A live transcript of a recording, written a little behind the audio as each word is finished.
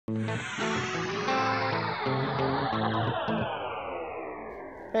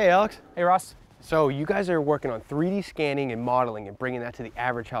Hey, Alex. Hey, Ross. So you guys are working on 3D scanning and modeling and bringing that to the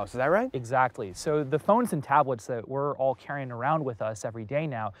average house, is that right? Exactly. So the phones and tablets that we're all carrying around with us every day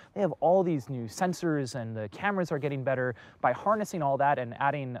now, they have all these new sensors and the cameras are getting better. By harnessing all that and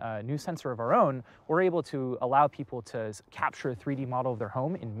adding a new sensor of our own, we're able to allow people to capture a 3D model of their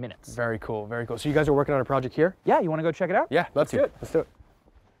home in minutes. Very cool, very cool. So you guys are working on a project here? Yeah, you want to go check it out? Yeah, let's do it. Let's do it.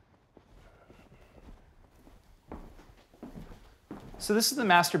 So this is the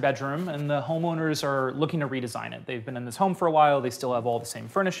master bedroom, and the homeowners are looking to redesign it. They've been in this home for a while. They still have all the same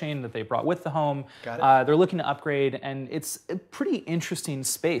furnishing that they brought with the home. Got it. They're looking to upgrade, and it's a pretty interesting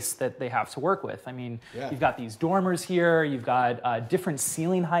space that they have to work with. I mean, you've got these dormers here. You've got different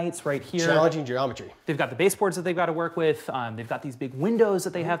ceiling heights right here. Challenging geometry. They've got the baseboards that they've got to work with. They've got these big windows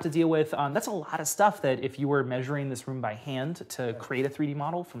that they have to deal with. That's a lot of stuff that if you were measuring this room by hand to create a 3D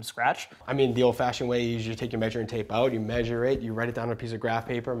model from scratch. I mean, the old-fashioned way is you take your measuring tape out, you measure it, you write it down on a piece of graph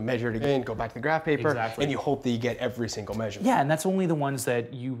paper, measure it again, go back to the graph paper, and you hope that you get every single measurement. Yeah, and that's only the ones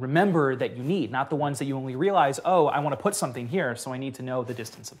that you remember that you need, not the ones that you only realize, oh, I want to put something here, so I need to know the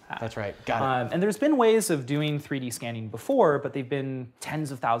distance of that. That's right, got it. And there's been ways of doing 3D scanning before, but they've been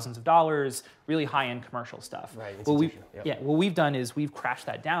tens of thousands of dollars, really high-end commercial stuff. Right, what we've done is we've crashed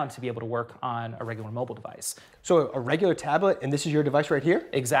that down to be able to work on a regular mobile device. So a regular tablet, and this is your device right here?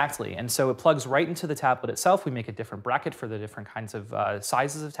 Exactly, and so it plugs right into the tablet itself. We make a different bracket for the different kinds of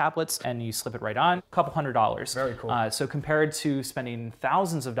sizes of tablets, and you slip it right on, a couple $100. Very cool. So compared to spending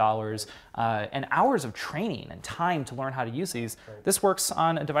thousands of dollars and hours of training and time to learn how to use these, this works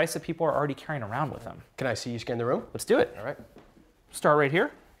on a device that people are already carrying around with them. Can I see you scan the room? Let's do it. All right. Start right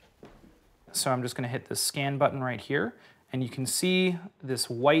here. So I'm just going to hit the scan button right here, and you can see this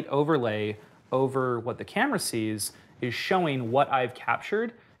white overlay over what the camera sees is showing what I've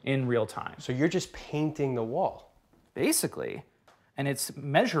captured in real time. So you're just painting the wall? Basically. And it's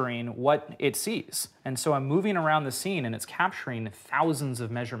measuring what it sees. And so I'm moving around the scene and it's capturing thousands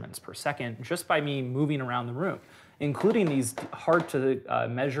of measurements per second just by me moving around the room, including these hard to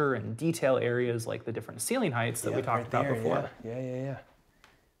measure and detail areas like the different ceiling heights that we talked about before. Yeah.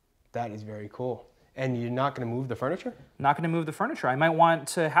 That is very cool. And you're not going to move the furniture? Not going to move the furniture. I might want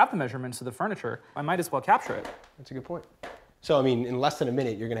to have the measurements of the furniture. I might as well capture it. That's a good point. So, I mean, in less than a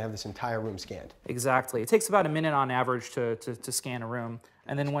minute, you're going to have this entire room scanned. Exactly. It takes about a minute on average to scan a room.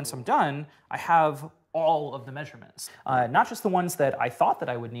 And then once I'm done, I have all of the measurements. Not just the ones that I thought that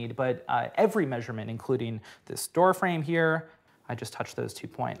I would need, but every measurement, including this door frame here. I just touched those 2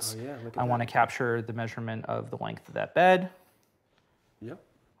 points. Oh, yeah, look at that. I want to capture the measurement of the length of that bed. Yep.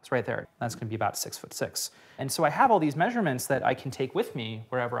 It's right there. That's going to be about 6'6". And so I have all these measurements that I can take with me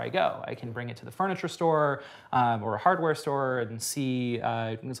wherever I go. I can bring it to the furniture store or a hardware store and see,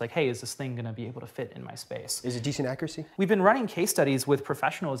 it's like, hey, is this thing going to be able to fit in my space? Is it decent accuracy? We've been running case studies with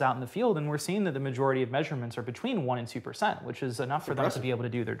professionals out in the field, and we're seeing that the majority of measurements are between 1% and 2%, which is enough for them to be able to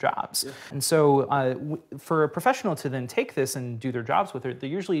do their jobs. Yeah. And so for a professional to then take this and do their jobs with it, they're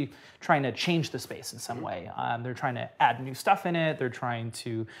usually trying to change the space in some way. They're trying to add new stuff in it. They're trying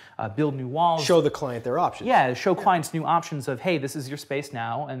to build new walls. Show the client their options. Yeah, show clients new options of, hey, this is your space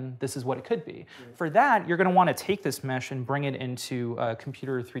now, and this is what it could be. For that, you're going to want to take this mesh and bring it into a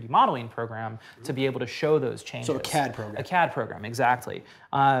computer 3D modeling program to be able to show those changes. So a CAD program. A CAD program, exactly.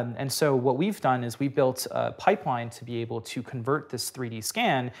 And so what we've done is we built a pipeline to be able to convert this 3D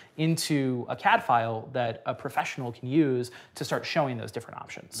scan into a CAD file that a professional can use to start showing those different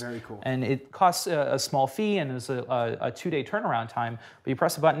options. Very cool. And it costs a small fee and is a 2-day turnaround time, but you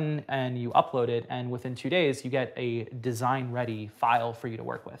press a button and you upload it, and within 2 days you get a design-ready file for you to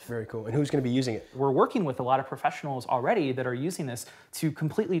work with. Very cool. And who's going to be using it? We're working with a lot of professionals already that are using this to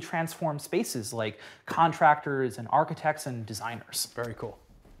completely transform spaces, like contractors and architects and designers. Very cool.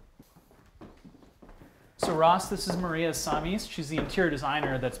 So Ross, this is Maria Samis. She's the interior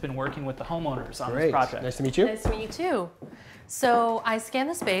designer that's been working with the homeowners on this project. Nice to meet you. Nice to meet you too. So I scanned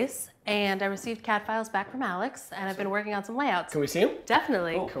the space and I received CAD files back from Alex, and I've been working on some layouts. Can we see them?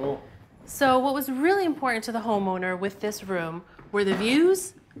 Definitely. Oh, cool. So what was really important to the homeowner with this room were the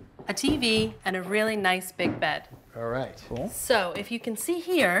views, a TV, and a really nice big bed. All right. Cool. So if you can see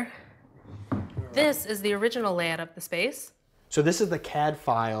here, this is the original layout of the space. So this is the CAD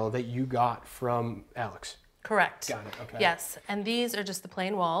file that you got from Alex? Correct. Got it, okay. Yes, and these are just the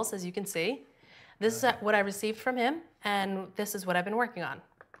plain walls, as you can see. This is what I received from him, and this is what I've been working on.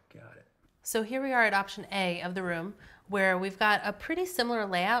 Got it. So here we are at option A of the room, where we've got a pretty similar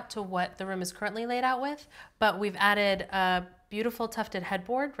layout to what the room is currently laid out with, but we've added a beautiful tufted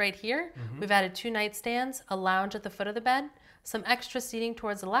headboard right here. We've added 2 nightstands, a lounge at the foot of the bed, some extra seating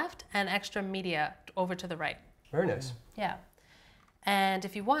towards the left, and extra media over to the right. Very nice. Yeah. And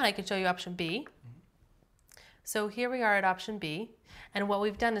if you want, I can show you option B. So here we are at option B. And what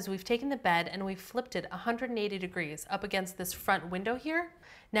we've done is we've taken the bed and we've flipped it 180 degrees up against this front window here.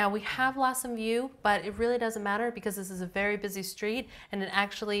 Now we have lost some view, but it really doesn't matter because this is a very busy street and it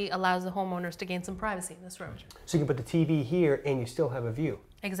actually allows the homeowners to gain some privacy in this room. So you can put the TV here and you still have a view.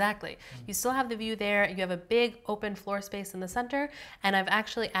 Exactly. You still have the view there. You have a big open floor space in the center, and I've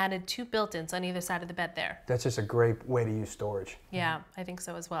actually added 2 built-ins on either side of the bed there. That's just a great way to use storage. Yeah, I think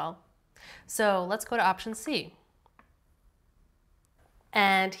so as well. So let's go to option C.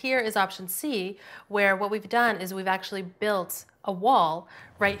 And here is option C, where what we've done is we've actually built a wall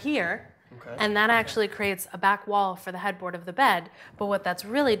right here. Okay. And that actually creates a back wall for the headboard of the bed. But what that's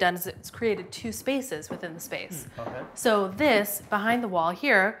really done is it's created 2 spaces within the space. Okay. So this, behind the wall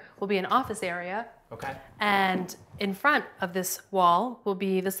here, will be an office area. Okay. And in front of this wall will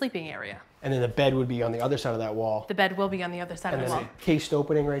be the sleeping area. And then the bed would be on the other side of that wall. The bed will be on the other side of the wall. A cased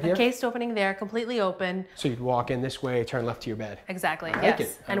opening right here? A cased opening there, completely open. So you'd walk in this way, turn left to your bed. Exactly, I like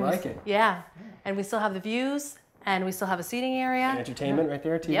it. I like it. Yeah. And we still have the views, and we still have a seating area. And entertainment right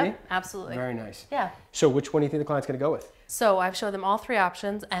there, TV? Yep, absolutely. Very nice. Yeah. So which one do you think the client's going to go with? So I've showed them all 3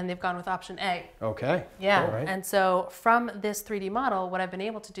 options, and they've gone with option A. Okay. Yeah. All right. And so from this 3D model, what I've been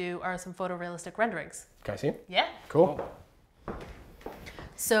able to do are some photorealistic renderings. Can I see? Yeah. Cool.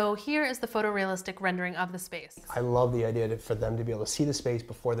 So here is the photorealistic rendering of the space. I love the idea for them to be able to see the space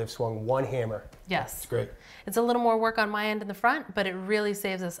before they've swung one hammer. Yes. It's great. It's a little more work on my end in the front, but it really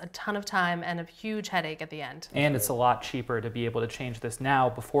saves us a ton of time and a huge headache at the end. And it's a lot cheaper to be able to change this now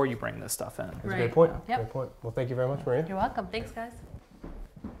before you bring this stuff in. That's a great point. Yep. Great point. Well, thank you very much, Maria. You're welcome. Thanks, guys.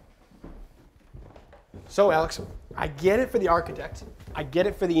 So, Alex, I get it for the architect. I get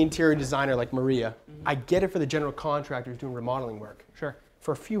it for the interior designer like Maria. I get it for the general contractor who's doing remodeling work. Sure.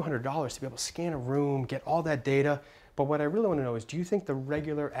 For a few $100s to be able to scan a room, get all that data. But what I really want to know is, do you think the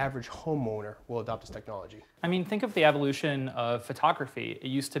regular average homeowner will adopt this technology? I mean, think of the evolution of photography. It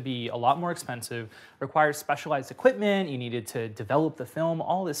used to be a lot more expensive, required specialized equipment, you needed to develop the film,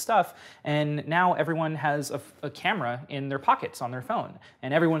 all this stuff. And now everyone has a camera in their pockets on their phone,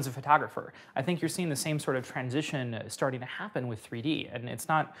 and everyone's a photographer. I think you're seeing the same sort of transition starting to happen with 3D. And it's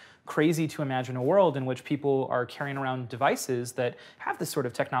not crazy to imagine a world in which people are carrying around devices that have this sort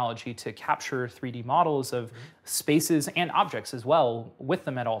of technology to capture 3D models of spaces and objects as well with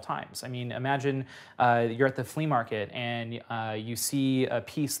them at all times. I mean, imagine you're at the flea market and you see a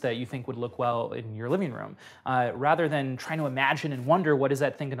piece that you think would look well in your living room. Rather than trying to imagine and wonder what is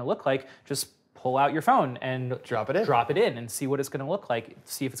that thing going to look like, just pull out your phone and drop it in and see what it's going to look like,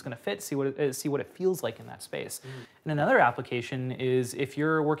 see if it's going to fit, see what it feels like in that space. And another application is if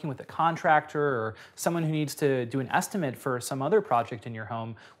you're working with a contractor or someone who needs to do an estimate for some other project in your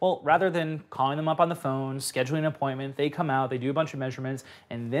home, well, rather than calling them up on the phone, scheduling an appointment, they come out, they do a bunch of measurements,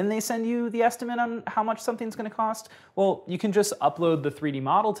 and then they send you the estimate on how much something's going to cost. Well, you can just upload the 3D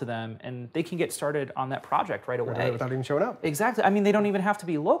model to them and they can get started on that project right away. Without even showing up. Exactly. I mean, they don't even have to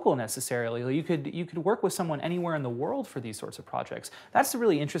be local necessarily. You could work with someone anywhere in the world for these sorts of projects. That's the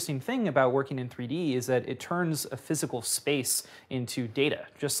really interesting thing about working in 3D is that it turns a physical space into data,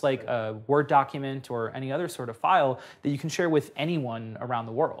 just like a Word document or any other sort of file that you can share with anyone around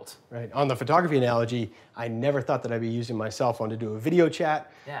the world. Right. On the photography analogy, I never thought that I'd be using my cell phone to do a video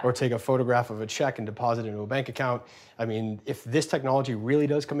chat or take a photograph of a check and deposit it into a bank account. I mean, if this technology really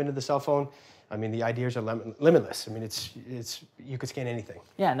does come into the cell phone, I mean, the ideas are limitless. I mean, you could scan anything.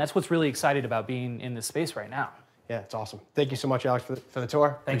 Yeah, and that's what's really exciting about being in this space right now. Yeah, it's awesome. Thank you so much, Alex, for the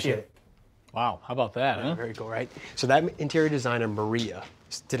tour. Thank you. Appreciate it. Wow, how about that, huh? Very cool, right? So that interior designer, Maria,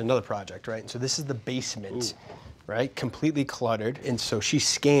 did another project, right? So this is the basement, right? Completely cluttered. And so she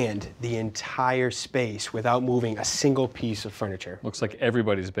scanned the entire space without moving a single piece of furniture. Looks like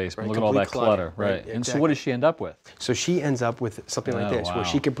everybody's basement. Right, Look at all that clutter, right? Exactly. And so what does she end up with? So she ends up with something like this, where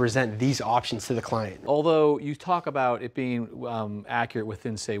she can present these options to the client. Although you talk about it being accurate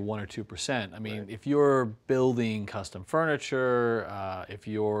within, say, 1 or 2%. I mean, if you're building custom furniture, if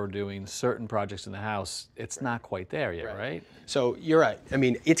you're doing certain projects in the house, it's not quite there yet, right? So you're right. I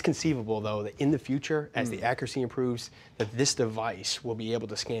mean, it's conceivable, though, that in the future, as the accuracy improves, that this device will be able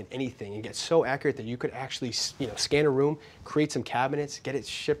to scan anything and get so accurate that you could actually, scan a room, create some cabinets, get it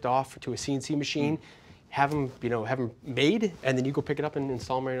shipped off to a CNC machine, have them made, and then you go pick it up and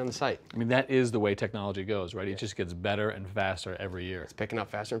install them right on the site. I mean, that is the way technology goes, right? It just gets better and faster every year. It's picking up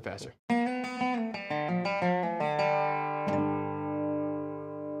faster and faster.